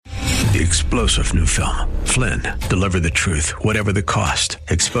The explosive new film, Flynn, deliver the truth, whatever the cost.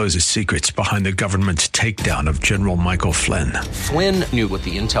 Exposes secrets behind the government's takedown of General Michael Flynn. Flynn knew what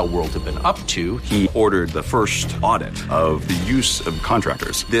the intel world had been up to. He ordered the first audit of the use of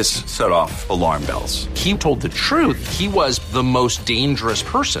contractors. This set off alarm bells. He told the truth. He was the most dangerous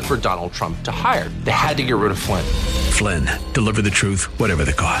person for Donald Trump to hire. They had to get rid of Flynn. Flynn, deliver the truth, whatever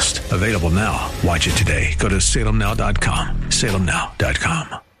the cost. Available now. Watch it today. Go to salemnow.com.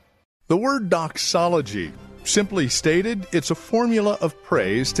 salemnow.com. The word doxology, simply stated, it's a formula of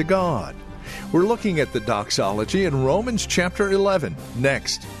praise to God. We're looking at the doxology in Romans chapter 11,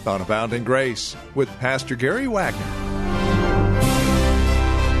 next on Abounding Grace with Pastor Gary Wagner.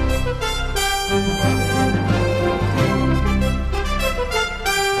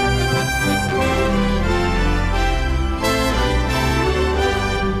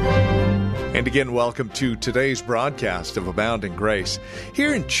 And again, welcome to today's broadcast of Abounding Grace.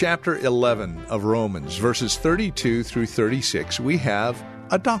 Here in chapter 11 of Romans, verses 32 through 36, we have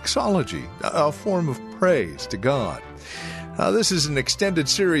a doxology, a form of praise to God. This is an extended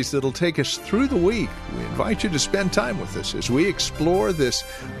series that'll take us through the week. We invite you to spend time with us as we explore this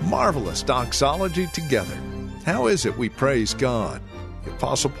marvelous doxology together. How is it we praise God? The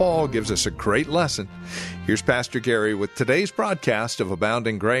Apostle Paul gives us a great lesson. Here's Pastor Gary with today's broadcast of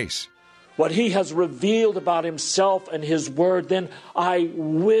Abounding Grace. What he has revealed about himself and his word, then I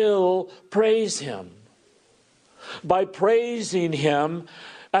will praise him. By praising him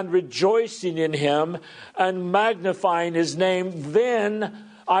and rejoicing in him and magnifying his name, then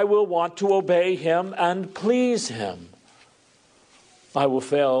I will want to obey him and please him. I will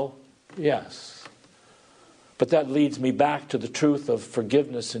fail, yes. But that leads me back to the truth of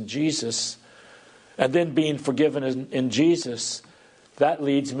forgiveness in Jesus. And then being forgiven in Jesus, that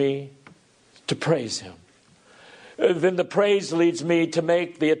leads me to praise him. Then the praise leads me to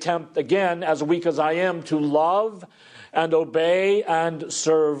make the attempt again, as weak as I am, to love and obey and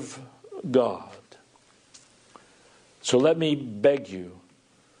serve God. So let me beg you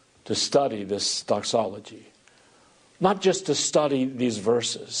to study this doxology. Not just to study these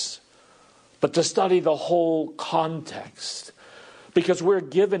verses, but to study the whole context. Because we're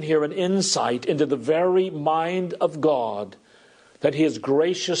given here an insight into the very mind of God that he has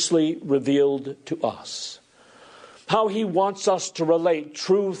graciously revealed to us. How he wants us to relate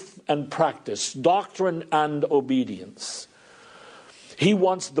truth and practice, doctrine and obedience. He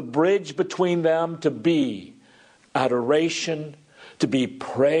wants the bridge between them to be adoration, to be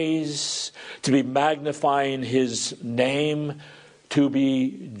praise, to be magnifying his name, to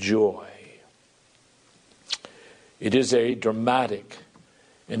be joy. It is a dramatic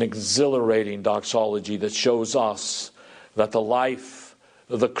and exhilarating doxology that shows us that the life,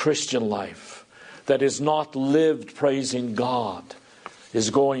 the Christian life, that is not lived praising God is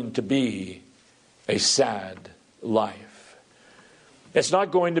going to be a sad life. It's not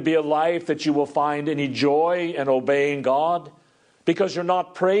going to be a life that you will find any joy in obeying God because you're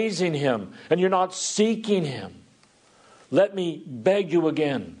not praising him and you're not seeking him. Let me beg you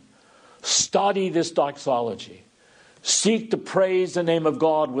again, study this doxology. Seek to praise the name of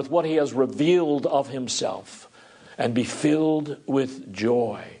God with what he has revealed of himself. And be filled with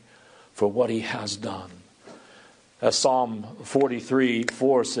joy for what he has done. As Psalm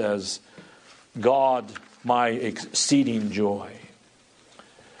 43:4 says, God, my exceeding joy.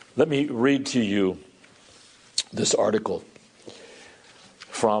 Let me read to you this article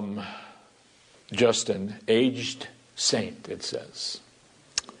from just an aged saint, it says.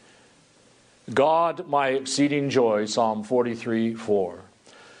 God, my exceeding joy, Psalm 43:4.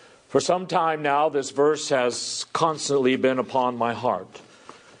 For some time now, this verse has constantly been upon my heart.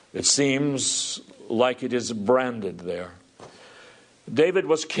 It seems like it is branded there. David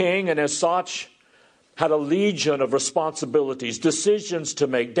was king and as such had a legion of responsibilities, decisions to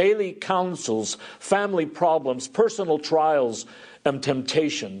make, daily counsels, family problems, personal trials and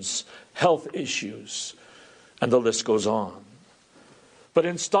temptations, health issues, and the list goes on. But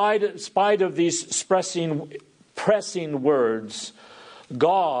in spite of these pressing words,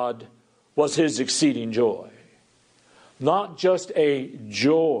 God was his exceeding joy. Not just a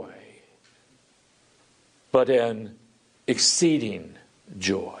joy, but an exceeding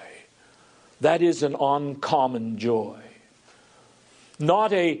joy. That is an uncommon joy.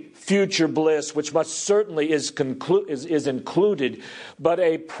 Not a future bliss, which must certainly is included, but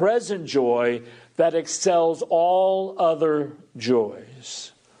a present joy that excels all other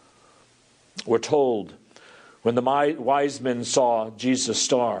joys. We're told when the wise men saw Jesus'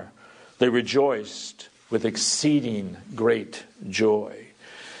 star, they rejoiced with exceeding great joy.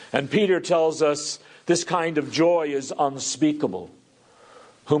 And Peter tells us this kind of joy is unspeakable.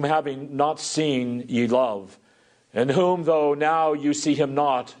 whom having not seen ye love, and whom though now you see him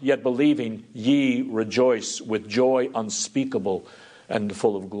not, yet believing, ye rejoice with joy unspeakable and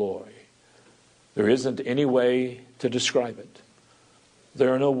full of glory. There isn't any way to describe it.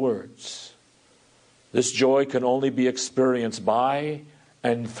 There are no words. This joy can only be experienced by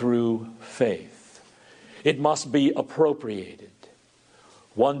and through faith. It must be appropriated.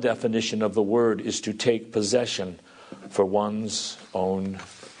 One definition of the word is to take possession for one's own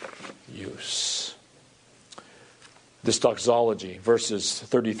use. This doxology, verses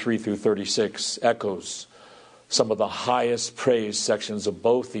 33 through 36, echoes some of the highest praise sections of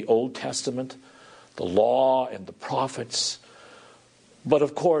both the Old Testament, the law, and the prophets. But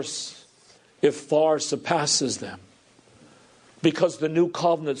of course, it far surpasses them, because the new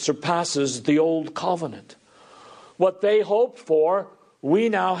covenant surpasses the old covenant. What they hoped for, we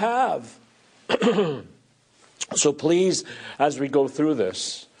now have. So please, as we go through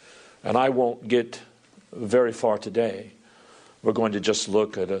this, and I won't get very far today, we're going to just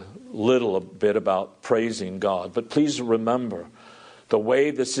look at a bit about praising God. But please remember the way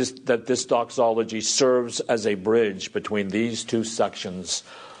that this doxology serves as a bridge between these two sections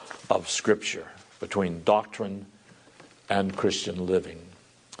of Scripture, between doctrine and Christian living.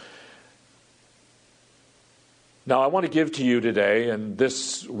 Now, I want to give to you today, and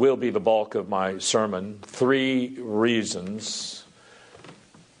this will be the bulk of my sermon, 3 reasons,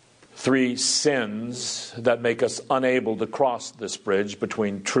 3 sins that make us unable to cross this bridge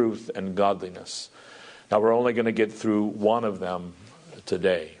between truth and godliness. Now, we're only going to get through one of them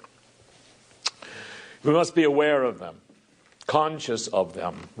today. We must be aware of them, conscious of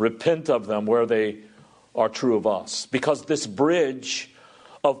them, repent of them where they are true of us, because this bridge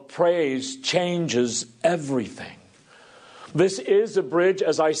of praise changes everything. This is a bridge,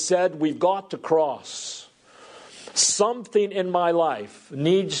 as I said, we've got to cross. Something in my life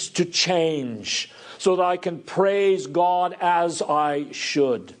needs to change so that I can praise God as I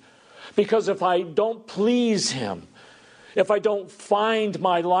should. Because if I don't please Him, if I don't find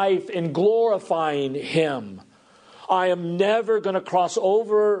my life in glorifying Him, I am never going to cross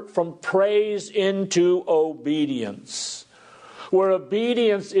over from praise into obedience, where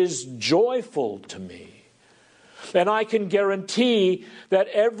obedience is joyful to me. And I can guarantee that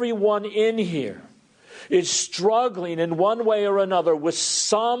everyone in here is struggling in one way or another with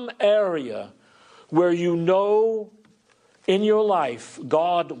some area where you know in your life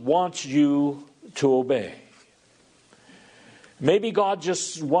God wants you to obey. Maybe God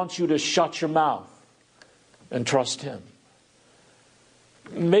just wants you to shut your mouth and trust Him.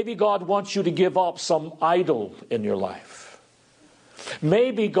 Maybe God wants you to give up some idol in your life.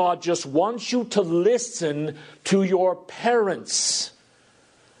 Maybe God just wants you to listen to your parents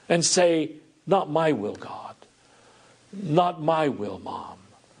and say, not my will, God. Not my will, Mom.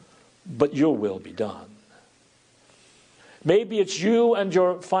 But your will be done. Maybe it's you and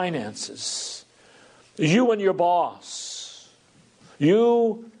your finances. You and your boss.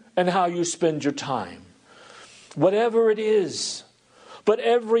 You and how you spend your time. Whatever it is. But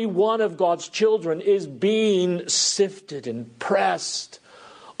every one of God's children is being sifted and pressed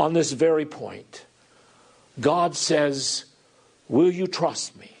on this very point. God says, will you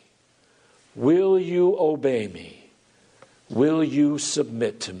trust me? Will you obey me? Will you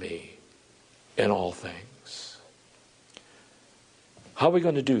submit to me in all things? How are we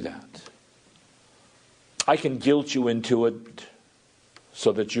going to do that? I can guilt you into it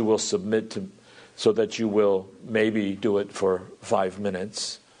so that you will submit to, so that you will maybe do it for 5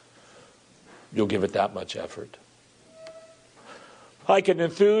 minutes. You'll give it that much effort. I can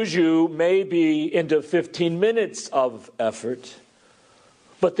enthuse you maybe into 15 minutes of effort.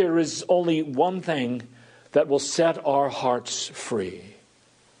 But there is only one thing that will set our hearts free.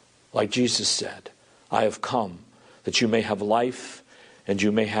 Like Jesus said, I have come that you may have life and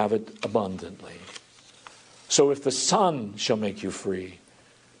you may have it abundantly. So if the Son shall make you free,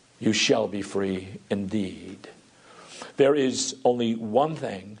 you shall be free indeed. There is only one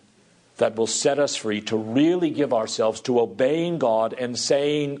thing that will set us free to really give ourselves to obeying God and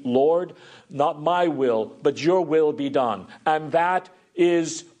saying, Lord, not my will, but your will be done. And that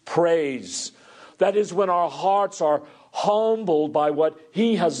is praise. That is when our hearts are humbled by what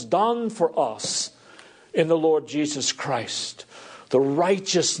He has done for us in the Lord Jesus Christ. The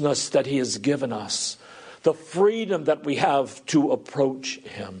righteousness that He has given us. The freedom that we have to approach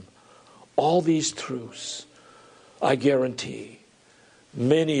Him. All these truths, I guarantee,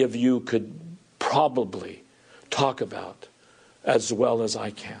 many of you could probably talk about as well as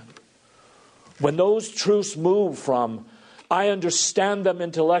I can. When those truths move from I understand them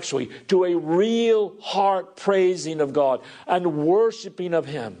intellectually, to a real heart praising of God and worshiping of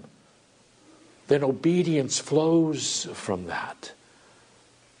Him, then obedience flows from that.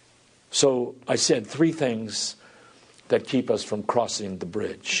 So I said 3 things that keep us from crossing the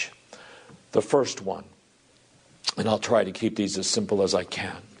bridge. The first one, and I'll try to keep these as simple as I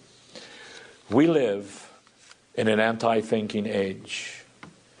can. We live in an anti-thinking age.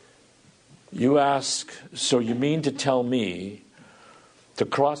 You ask, so you mean to tell me to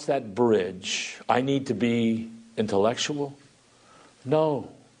cross that bridge, I need to be intellectual?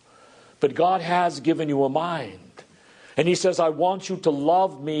 No. But God has given you a mind. And He says, I want you to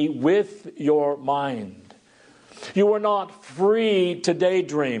love me with your mind. You are not free to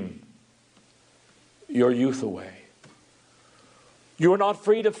daydream your youth away. You are not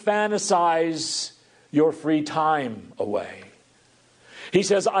free to fantasize your free time away. He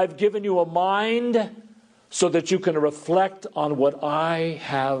says, I've given you a mind so that you can reflect on what I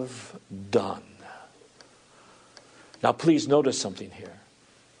have done. Now, please notice something here.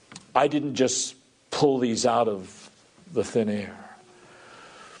 I didn't just pull these out of the thin air.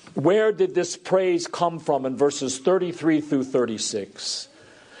 Where did this praise come from in verses 33 through 36?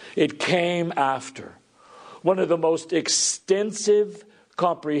 It came after one of the most extensive,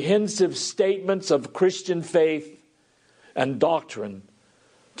 comprehensive statements of Christian faith and doctrine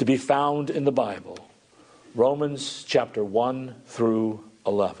to be found in the Bible. Romans chapter 1 through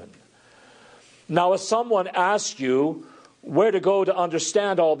 11. Now, if someone asks you where to go to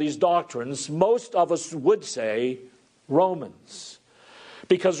understand all these doctrines, most of us would say Romans.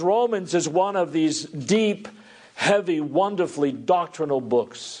 Because Romans is one of these deep, heavy, wonderfully doctrinal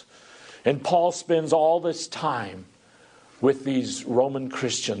books. And Paul spends all this time with these Roman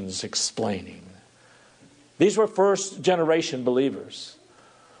Christians explaining. These were first generation believers.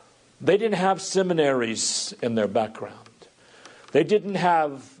 They didn't have seminaries in their background. They didn't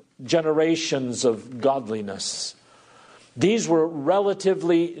have generations of godliness. These were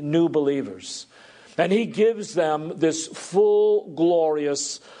relatively new believers. And he gives them this full,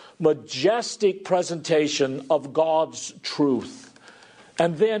 glorious, majestic presentation of God's truth.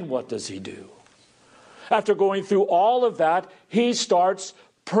 And then what does he do? After going through all of that, he starts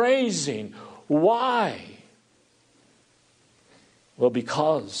praising. Why? Well,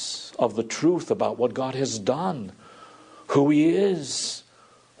 because of the truth about what God has done, who He is,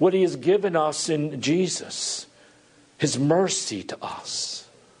 what He has given us in Jesus, His mercy to us.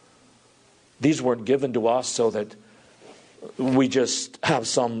 These weren't given to us so that we just have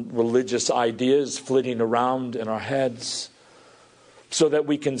some religious ideas flitting around in our heads, so that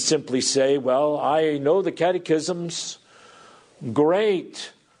we can simply say, well, I know the catechisms,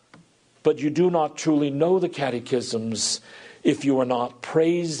 great, but you do not truly know the catechisms if you are not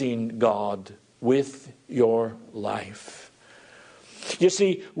praising God with your life. You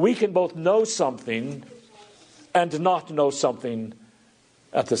see, we can both know something and not know something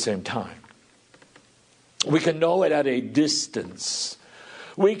at the same time. We can know it at a distance.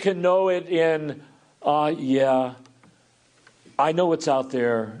 We can know it in, I know it's out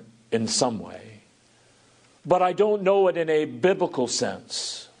there in some way, but I don't know it in a biblical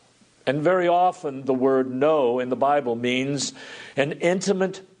sense. And very often the word know in the Bible means an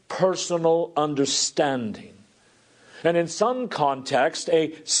intimate, personal understanding. And in some context,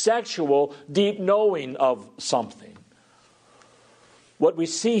 a sexual, deep knowing of something. What we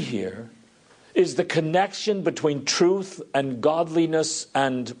see here is the connection between truth and godliness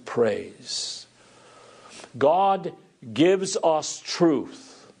and praise. God gives us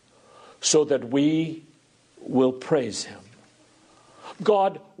truth so that we will praise Him.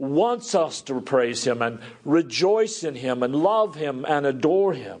 God wants us to praise Him and rejoice in Him and love Him and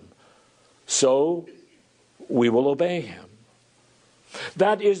adore Him. So we will obey Him.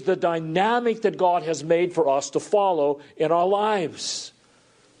 That is the dynamic that God has made for us to follow in our lives.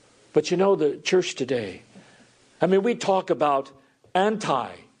 But you know, the church today, we talk about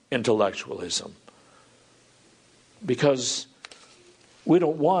anti-intellectualism because we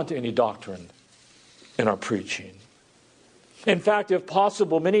don't want any doctrine in our preaching. In fact, if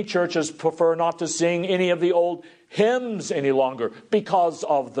possible, many churches prefer not to sing any of the old hymns any longer because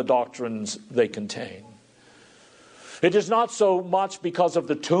of the doctrines they contain. It is not so much because of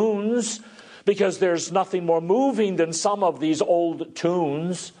the tunes, because there's nothing more moving than some of these old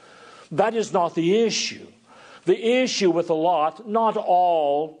tunes. That is not the issue. The issue with a lot, not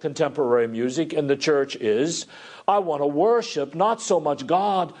all contemporary music in the church is, I want to worship not so much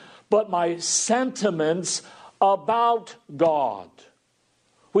God, but my sentiments about God.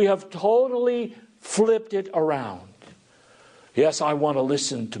 We have totally flipped it around. Yes, I want to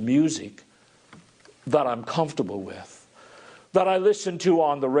listen to music that I'm comfortable with. that I listen to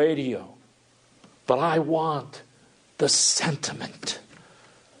on the radio, but I want the sentiment.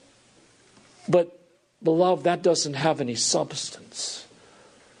 But, beloved, that doesn't have any substance.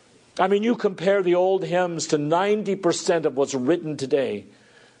 I mean, you compare the old hymns to 90% of what's written today,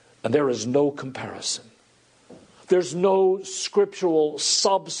 and there is no comparison. There's no scriptural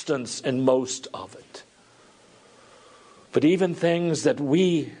substance in most of it. But even things that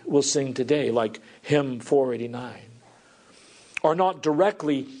we will sing today, like hymn 489, are not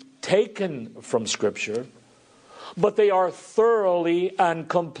directly taken from Scripture, but they are thoroughly and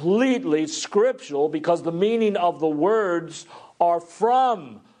completely scriptural because the meaning of the words are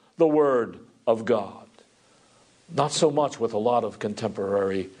from the Word of God. Not so much with a lot of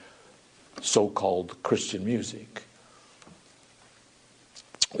contemporary so-called Christian music.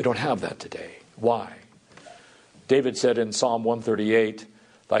 We don't have that today. Why? David said in Psalm 138,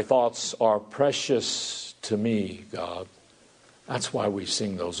 "Thy thoughts are precious to me, God." That's why we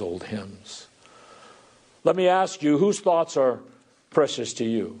sing those old hymns. Let me ask you, whose thoughts are precious to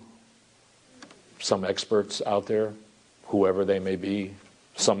you? Some experts out there, whoever they may be,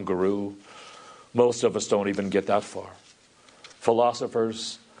 some guru. Most of us don't even get that far.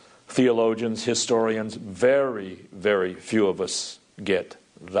 Philosophers, theologians, historians, very, very few of us get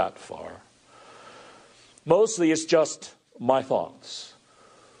that far. Mostly it's just my thoughts.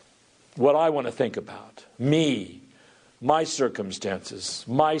 What I want to think about. Me, my circumstances,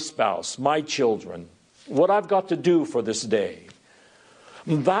 my spouse, my children, what I've got to do for this day.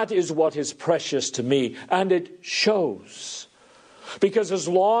 That is what is precious to me, and it shows. Because as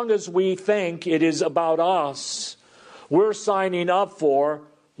long as we think it is about us, we're signing up for,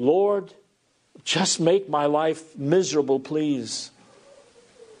 "Lord, just make my life miserable, please.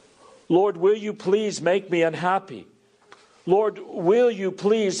 Lord, will you please make me unhappy? Lord, will you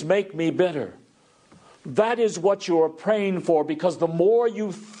please make me bitter?" That is what you are praying for, because the more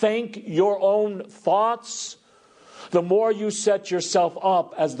you think your own thoughts, the more you set yourself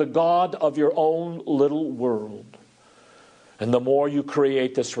up as the God of your own little world. And the more you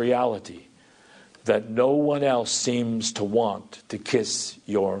create this reality that no one else seems to want to kiss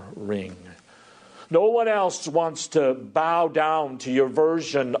your ring. No one else wants to bow down to your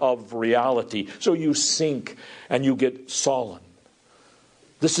version of reality. So you sink and you get sullen.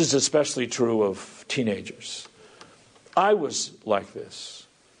 This is especially true of teenagers. I was like this.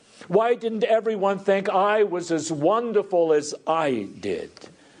 Why didn't everyone think I was as wonderful as I did?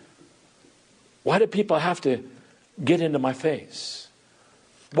 Why did people have to get into my face?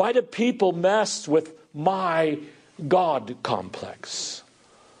 Why do people mess with my God complex?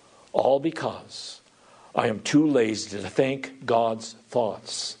 All because I am too lazy to think God's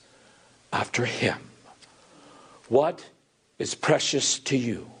thoughts after Him. What is precious to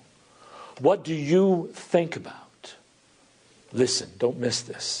you? What do you think about? Listen, don't miss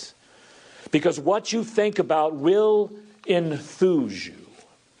this. Because what you think about will enthuse you.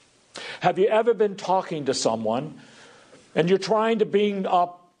 Have you ever been talking to someone and you're trying to bring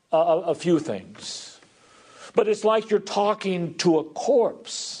up a few things, but it's like you're talking to a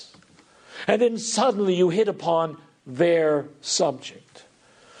corpse, and then suddenly you hit upon their subject?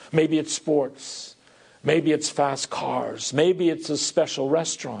 Maybe it's sports. Maybe it's fast cars. Maybe it's a special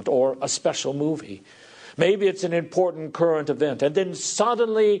restaurant or a special movie. Maybe it's an important current event. And then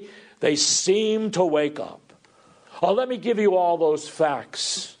suddenly they seem to wake up. Oh, let me give you all those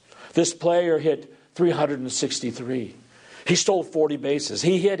facts. This player hit 363. He stole 40 bases.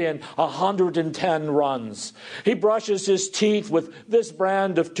 He hit in 110 runs. He brushes his teeth with this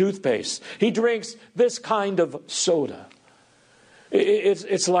brand of toothpaste. He drinks this kind of soda.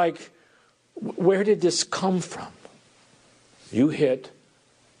 It's like, where did this come from? You hit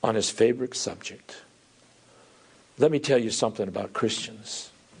on his favorite subject. Let me tell you something about Christians.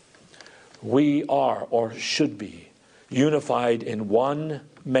 We are, or should be, unified in one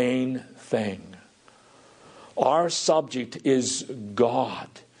main thing. Our subject is God,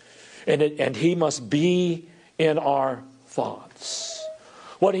 and He must be in our thoughts.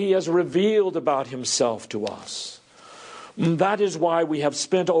 What He has revealed about Himself to us. That is why we have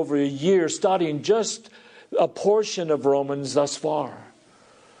spent over a year studying just a portion of Romans thus far.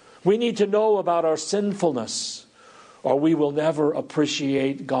 We need to know about our sinfulness, or we will never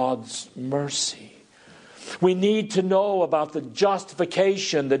appreciate God's mercy. We need to know about the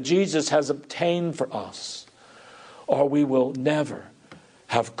justification that Jesus has obtained for us, or we will never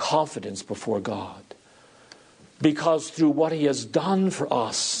have confidence before God. Because through what He has done for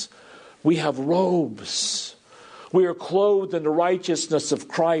us, we have robes. We are clothed in the righteousness of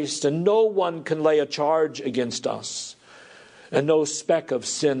Christ, and no one can lay a charge against us. And no speck of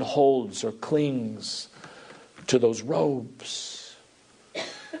sin holds or clings to those robes.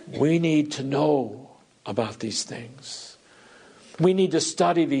 We need to know about these things. We need to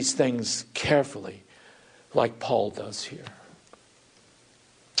study these things carefully, like Paul does here.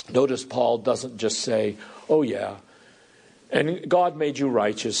 Notice Paul doesn't just say, oh yeah, and God made you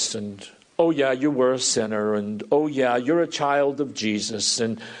righteous, and oh yeah, you were a sinner, and oh yeah, you're a child of Jesus,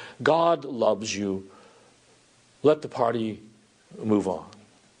 and God loves you. Let the party move on.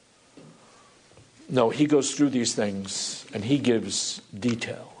 No, he goes through these things and he gives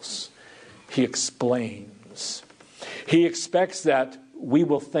details. He explains. He expects that we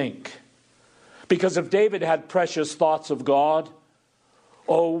will think. Because if David had precious thoughts of God,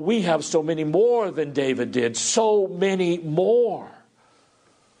 oh, we have so many more than David did. So many more.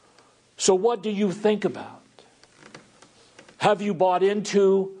 So what do you think about? Have you bought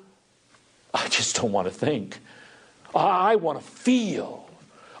into, I just don't want to think. I want to feel.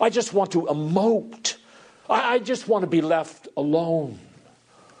 I just want to emote. I just want to be left alone.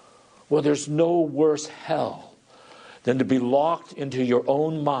 Well, there's no worse hell than to be locked into your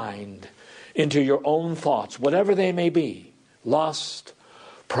own mind, into your own thoughts, whatever they may be. Lust,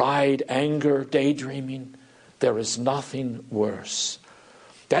 pride, anger, daydreaming. There is nothing worse.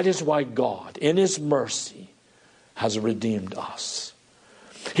 That is why God, in His mercy, has redeemed us.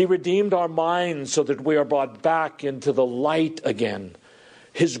 He redeemed our minds so that we are brought back into the light again,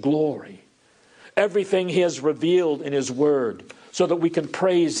 His glory. Everything He has revealed in His Word so that we can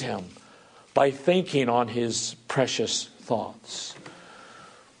praise Him by thinking on His precious thoughts.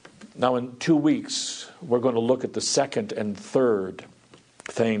 Now in 2 weeks, we're going to look at the second and third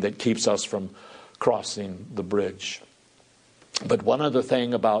thing that keeps us from crossing the bridge. But one other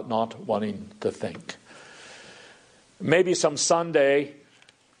thing about not wanting to think. Maybe some Sunday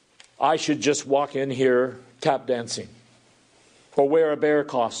I should just walk in here tap dancing, or wear a bear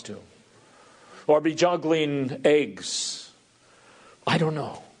costume, or be juggling eggs. I don't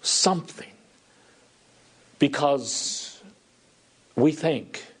know, something. Because we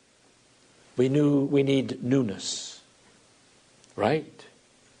think we need newness, right?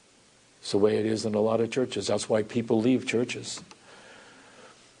 It's the way it is in a lot of churches. That's why people leave churches.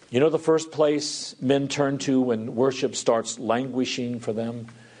 You know the first place men turn to when worship starts languishing for them?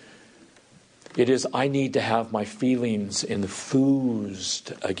 It is, I need to have my feelings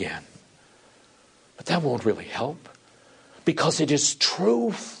infused again. But that won't really help. Because it is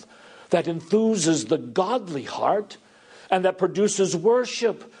truth that enthuses the godly heart and that produces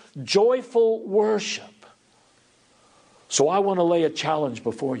worship, joyful worship. So I want to lay a challenge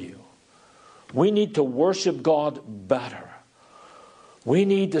before you. We need to worship God better. We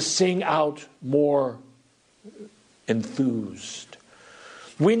need to sing out more enthused.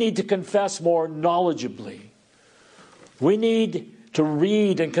 We need to confess more knowledgeably. We need to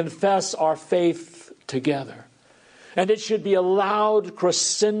read and confess our faith together. And it should be a loud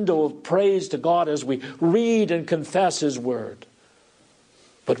crescendo of praise to God as we read and confess His Word.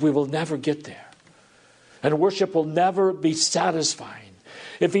 But we will never get there. And worship will never be satisfying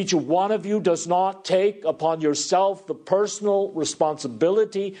if each one of you does not take upon yourself the personal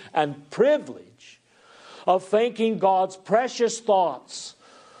responsibility and privilege of thinking God's precious thoughts,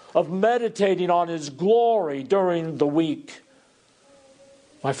 of meditating on His glory during the week.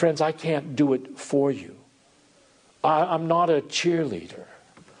 My friends, I can't do it for you. I'm not a cheerleader.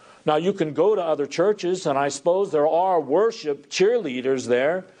 Now, you can go to other churches, and I suppose there are worship cheerleaders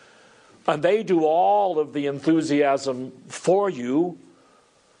there, and they do all of the enthusiasm for you.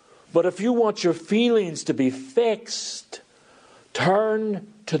 But if you want your feelings to be fixed, turn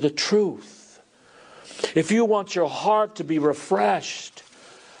to the truth. If you want your heart to be refreshed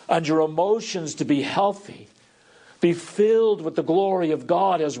and your emotions to be healthy, be filled with the glory of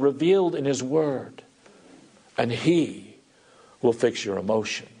God as revealed in His Word. And He will fix your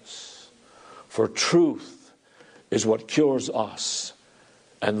emotions. For truth is what cures us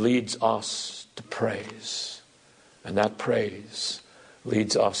and leads us to praise. And that praise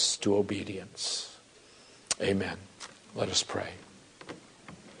leads us to obedience. Amen. Let us pray.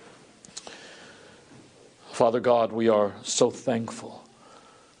 Father God, we are so thankful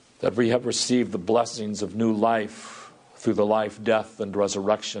that we have received the blessings of new life through the life, death, and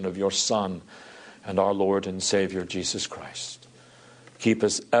resurrection of your Son and our Lord and Savior, Jesus Christ. Keep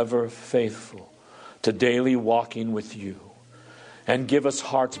us ever faithful to daily walking with you, and give us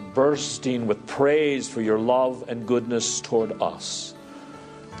hearts bursting with praise for your love and goodness toward us.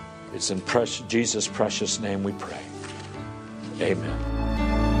 It's in Jesus' precious name we pray. Amen.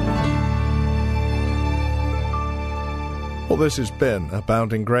 Well, This has been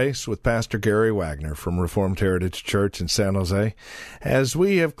Abounding Grace with Pastor Gary Wagner from Reformed Heritage Church in San Jose. As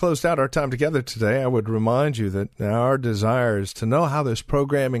we have closed out our time together today, I would remind you that our desire is to know how this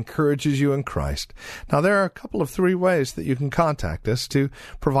program encourages you in Christ. Now, there are a couple of 3 ways that you can contact us to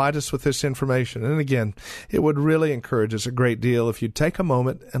provide us with this information. And again, it would really encourage us a great deal if you'd take a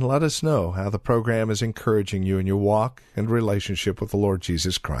moment and let us know how the program is encouraging you in your walk and relationship with the Lord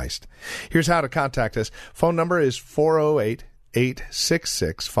Jesus Christ. Here's how to contact us. Phone number is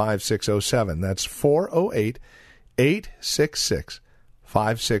 408-866-5607. That's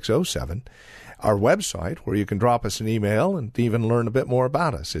 408-866-5607. Our website, where you can drop us an email and even learn a bit more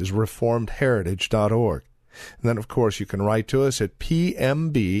about us, is reformedheritage.org. And then, of course, you can write to us at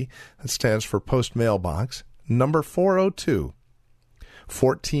PMB, that stands for Post Mailbox, number 402,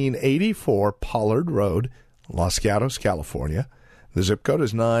 1484 Pollard Road, Los Gatos, California. The zip code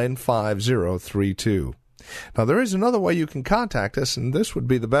is 95032. Now, there is another way you can contact us, and this would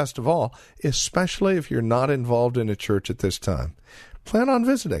be the best of all, especially if you're not involved in a church at this time. Plan on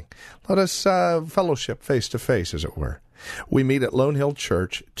visiting. Let us fellowship face-to-face, as it were. We meet at Lone Hill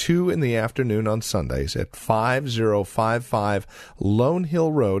Church, 2 in the afternoon on Sundays at 5055 Lone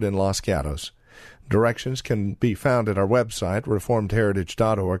Hill Road in Los Gatos. Directions can be found at our website,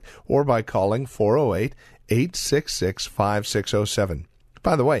 reformedheritage.org, or by calling 408-866-5607.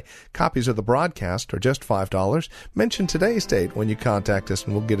 By the way, copies of the broadcast are just $5. Mention today's date when you contact us,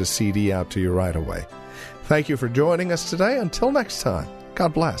 and we'll get a CD out to you right away. Thank you for joining us today. Until next time,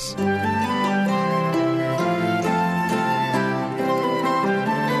 God bless.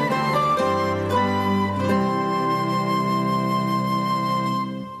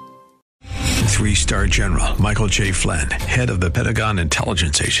 3-star General Michael J. Flynn, head of the Pentagon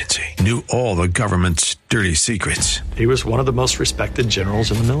Intelligence Agency, knew all the government's dirty secrets. He was one of the most respected generals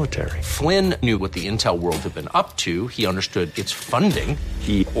in the military. Flynn knew what the intel world had been up to. He understood its funding.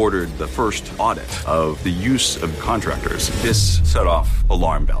 He ordered the first audit of the use of contractors. This set off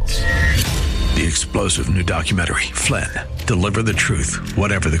alarm bells. The explosive new documentary, Flynn, Deliver the Truth,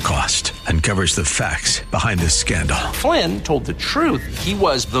 Whatever the Cost, uncovers the facts behind this scandal. Flynn told the truth. He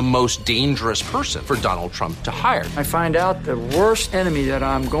was the most dangerous person for Donald Trump to hire. I find out the worst enemy that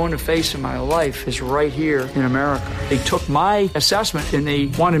I'm going to face in my life is right here in America. They took my assessment and they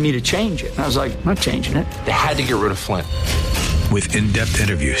wanted me to change it. And I was like, I'm not changing it. They had to get rid of Flynn. With in-depth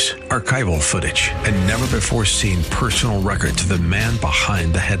interviews, archival footage, and never-before-seen personal records of the man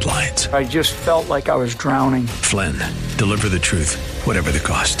behind the headlines. I just felt like I was drowning. Flynn, Deliver the Truth, Whatever the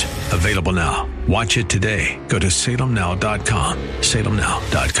Cost. Available now. Watch it today. Go to salemnow.com.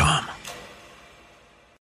 salemnow.com.